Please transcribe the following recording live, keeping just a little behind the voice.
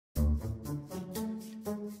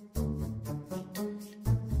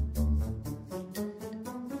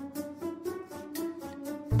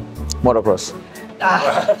Motocross.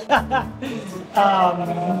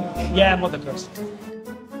 Yeah, motocross.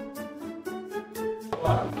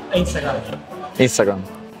 Instagram. Instagram.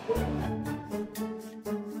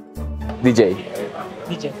 DJ.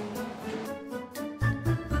 DJ.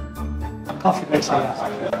 Coffee racer.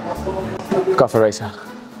 Yeah. Coffee racer.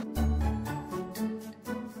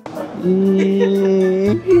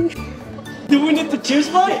 Do we need to choose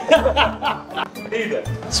one?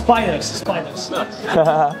 Spiders.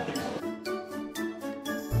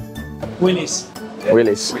 Willis.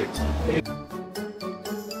 Willis.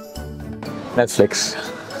 Netflix.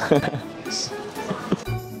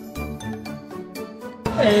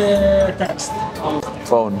 Text.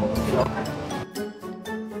 Phone.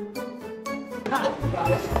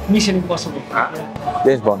 Mission Impossible.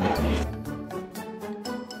 James Bond.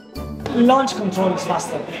 Launch control is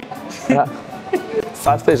faster.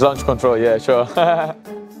 Fast is launch control, yeah, sure.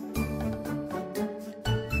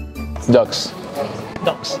 Dogs.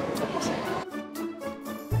 Dogs.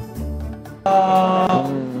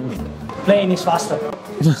 Plane is faster.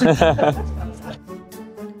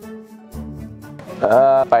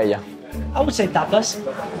 Paella. I would say tapas.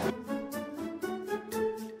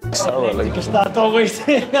 Probably. Because that always.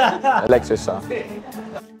 Alexis.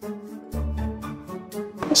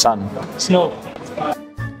 Sun. Snow.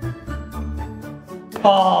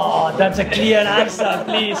 Oh, that's a clear answer,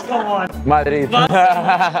 please, come on. Madrid.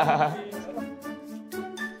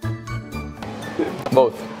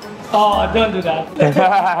 Both. Oh, don't do that.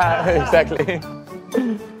 Exactly.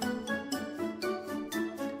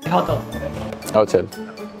 Hotel. Hotel.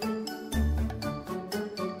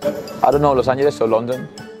 I don't know, Los Angeles or London.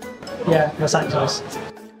 Yeah, Los Angeles.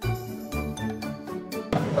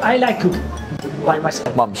 I like cooking by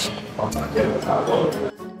myself. Mums.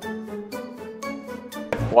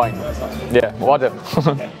 Wine. Yeah, water.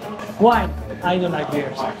 Wine. I don't like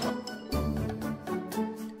beers.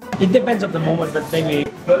 It depends on the moment, but maybe,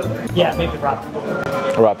 yeah, maybe rap.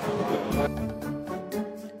 Rap.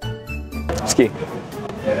 Ski.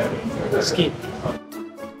 Ski.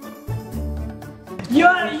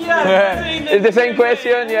 Yeah. It's the same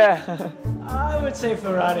question, yeah. I would say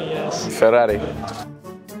Ferrari, yes. Ferrari.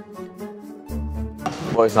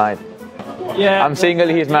 Boys' night. Yeah. I'm single,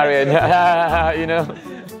 he's married. You know.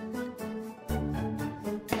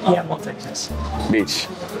 Yeah, more Texas. Beach.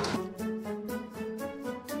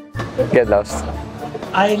 Get lost.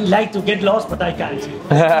 I like to get lost, but I can't.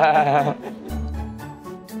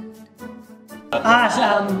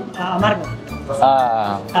 Amargo.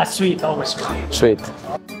 Sweet, always sweet. Sweet.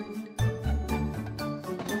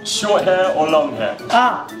 Short hair or long hair?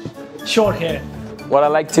 Short hair. What I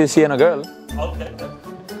like to see in a girl. Okay.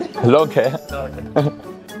 Long hair.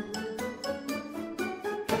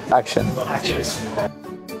 Action.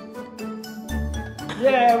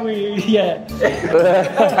 Yeah, we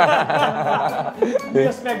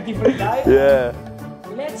expect different guys. Yeah.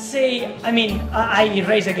 Let's say, I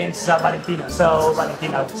race against Valentina, so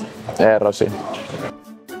Valentina would say. Yeah, Rossi.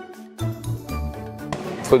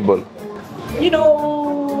 Football. You know,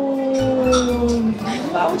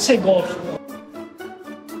 I would say golf.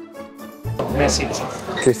 Messi.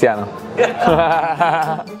 Cristiano.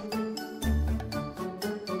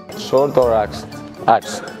 Sword or axe?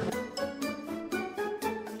 Axe.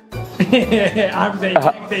 Arm day.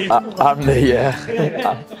 Arm day, yeah.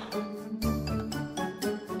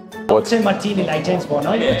 I would say martini like James Bond.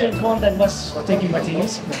 No, you know James Bond that was taking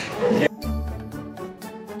martinis?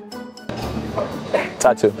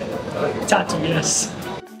 Tattoo. Tattoo, yes.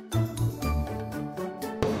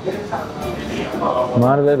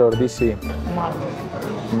 Marvel or DC? Marvel.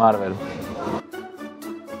 Marvel.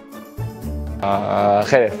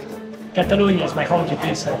 Jerez. Catalonia is my home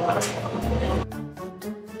GP, so.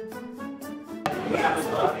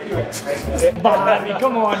 Barbie,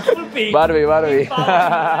 come on, full pink. Barbie. Barbie,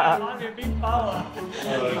 big power.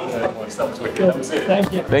 Good.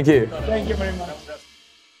 Thank you. Thank you. Thank you very much.